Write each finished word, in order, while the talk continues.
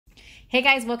Hey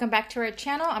guys, welcome back to our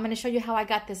channel. I'm going to show you how I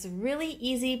got this really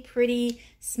easy, pretty,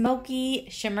 smoky,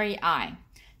 shimmery eye.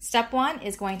 Step one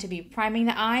is going to be priming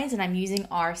the eyes, and I'm using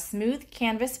our smooth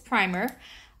canvas primer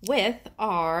with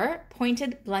our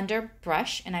pointed blender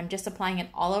brush, and I'm just applying it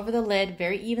all over the lid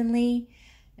very evenly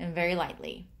and very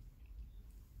lightly.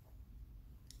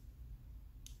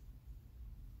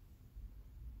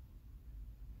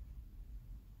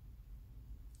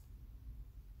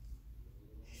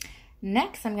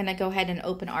 Next, I'm going to go ahead and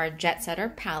open our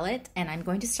Jetsetter palette, and I'm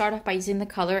going to start off by using the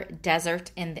color Desert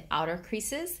in the outer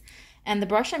creases. And the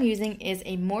brush I'm using is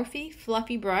a Morphe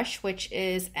fluffy brush, which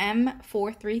is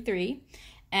M433.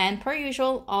 And per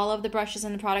usual, all of the brushes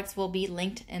and the products will be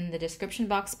linked in the description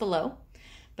box below.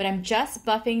 But I'm just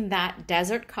buffing that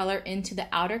desert color into the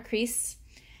outer crease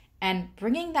and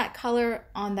bringing that color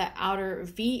on the outer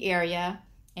V area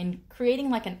and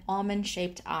creating like an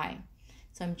almond-shaped eye.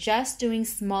 So I'm just doing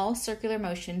small circular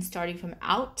motions starting from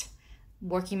out,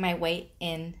 working my way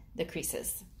in the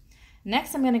creases.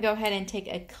 Next, I'm going to go ahead and take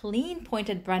a clean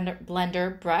pointed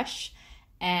blender brush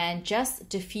and just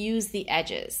diffuse the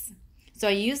edges. So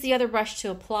I use the other brush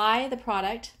to apply the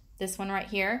product, this one right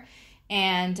here,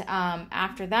 and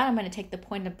after that I'm going to take the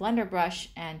pointed blender brush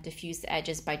and diffuse the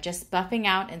edges by just buffing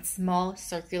out in small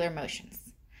circular motions.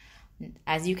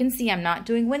 As you can see, I'm not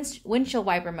doing windshield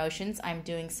wiper motions, I'm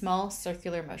doing small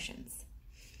circular motions.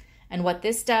 And what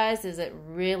this does is it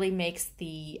really makes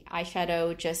the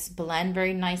eyeshadow just blend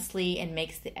very nicely and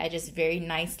makes the edges very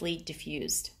nicely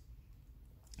diffused.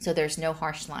 So there's no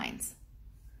harsh lines.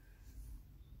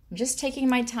 I'm just taking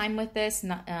my time with this,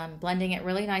 blending it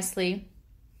really nicely.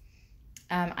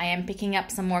 I am picking up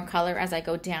some more color as I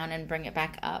go down and bring it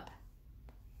back up.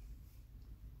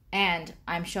 And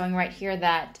I'm showing right here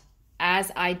that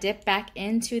as I dip back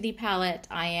into the palette,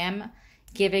 I am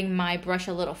giving my brush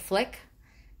a little flick.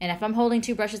 And if I'm holding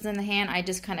two brushes in the hand, I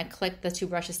just kind of click the two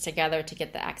brushes together to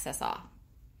get the excess off.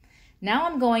 Now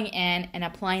I'm going in and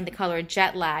applying the color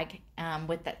Jetlag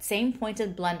with that same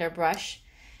pointed blender brush.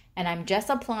 And I'm just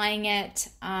applying it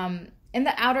in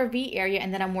the outer V area,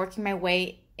 and then I'm working my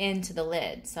way into the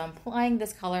lid. So I'm applying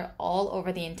this color all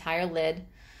over the entire lid,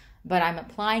 but I'm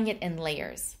applying it in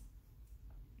layers.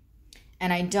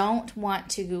 And I don't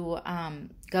want to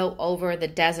go over the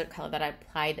desert color that I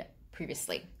applied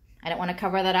previously. I don't want to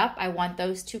cover that up. I want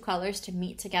those two colors to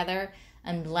meet together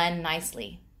and blend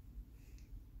nicely.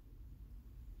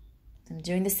 So I'm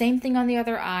doing the same thing on the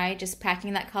other eye, just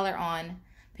packing that color on,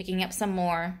 picking up some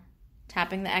more,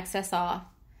 tapping the excess off,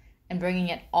 and bringing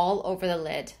it all over the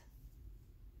lid.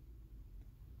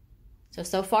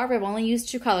 So far we've only used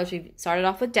two colors. We've started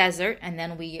off with Desert, and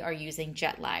then we are using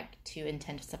Jetlag to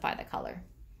intensify the color.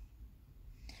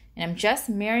 And I'm just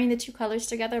marrying the two colors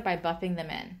together by buffing them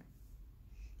in.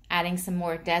 Adding some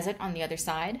more Desert on the other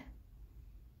side.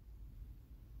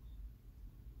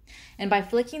 And by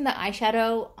flicking the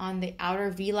eyeshadow on the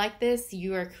outer V like this,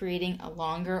 you are creating a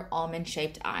longer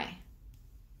almond-shaped eye.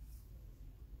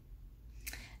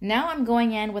 Now I'm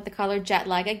going in with the color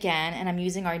Jetlag again, and I'm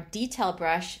using our detail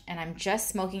brush, and I'm just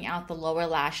smoking out the lower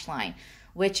lash line,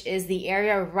 which is the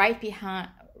area right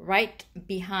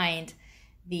behind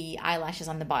the eyelashes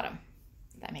on the bottom,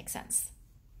 if that makes sense.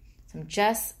 So I'm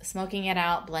just smoking it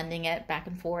out, blending it back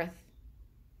and forth.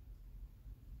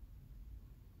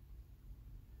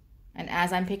 And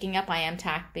as I'm picking up, I am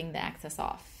tapping the excess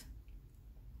off.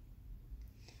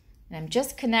 And I'm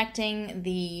just connecting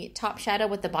the top shadow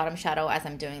with the bottom shadow as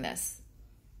I'm doing this.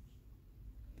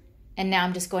 And now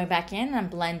I'm just going back in and I'm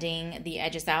blending the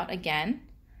edges out again.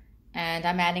 And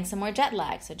I'm adding some more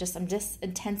Jetlag. So I'm just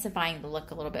intensifying the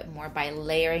look a little bit more by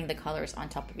layering the colors on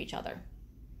top of each other.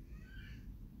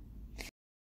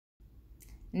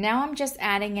 Now I'm just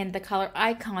adding in the color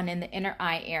Icon in the inner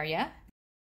eye area.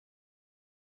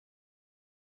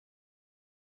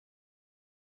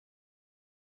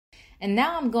 And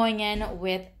now I'm going in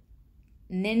with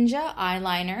Ninja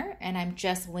eyeliner, and I'm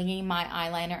just winging my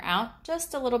eyeliner out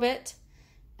just a little bit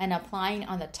and applying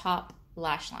on the top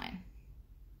lash line.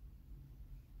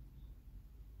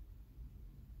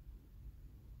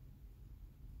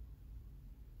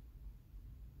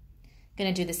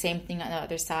 Gonna do the same thing on the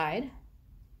other side.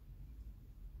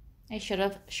 I should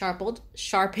have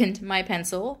sharpened my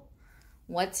pencil.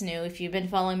 What's new? If you've been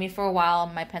following me for a while,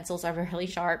 my pencils are really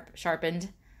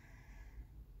sharpened.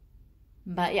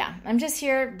 But yeah, I'm just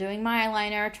here doing my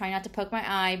eyeliner, trying not to poke my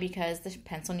eye because the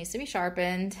pencil needs to be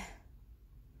sharpened.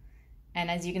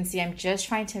 And as you can see, I'm just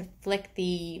trying to flick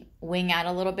the wing out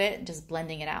a little bit, just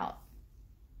blending it out.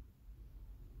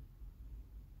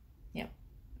 Yep,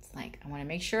 it's like I want to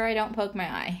make sure I don't poke my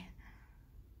eye.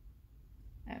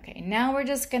 Okay, now we're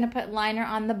just gonna put liner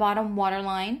on the bottom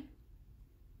waterline.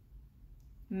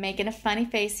 Making a funny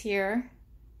face here.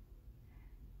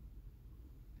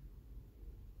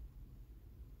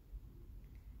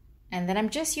 And then I'm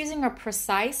just using a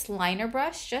precise liner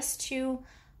brush just to,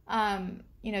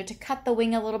 you know, to cut the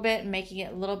wing a little bit, making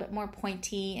it a little bit more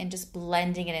pointy and just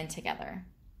blending it in together.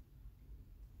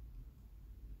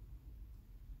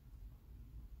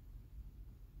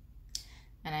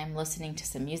 And I'm listening to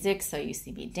some music, so you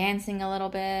see me dancing a little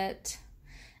bit.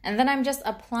 And then I'm just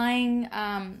applying,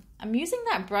 I'm using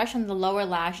that brush on the lower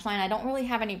lash line. I don't really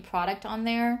have any product on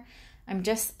there. I'm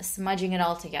just smudging it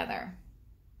all together.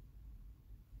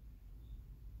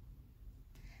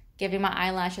 Giving my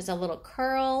eyelashes a little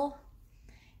curl.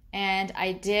 And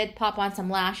I did pop on some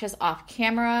lashes off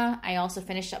camera. I also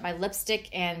finished up my lipstick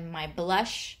and my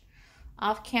blush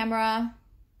off camera.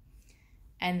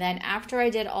 And then after I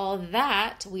did all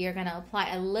that, we are gonna apply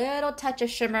a little touch of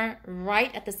shimmer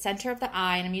right at the center of the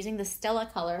eye. And I'm using the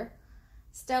Stila color.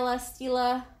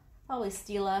 Stila, probably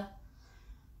Stila.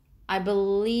 I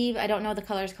believe, I don't know what the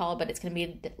color is called, but it's gonna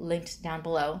be linked down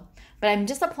below. But I'm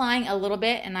just applying a little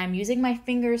bit and I'm using my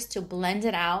fingers to blend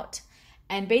it out.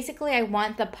 And basically I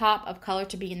want the pop of color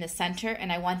to be in the center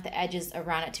and I want the edges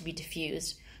around it to be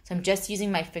diffused. So I'm just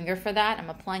using my finger for that. I'm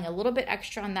applying a little bit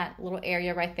extra on that little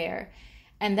area right there.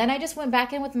 And then I just went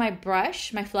back in with my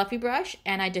brush, my fluffy brush,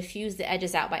 and I diffused the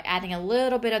edges out by adding a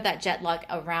little bit of that Jetlag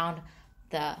around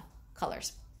the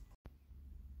colors.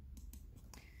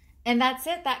 And that's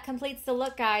it. That completes the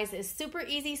look, guys. It's super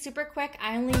easy, super quick.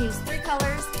 I only use 3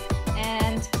 colors,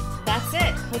 and that's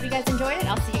it. Hope you guys enjoyed it.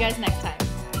 I'll see you guys next time.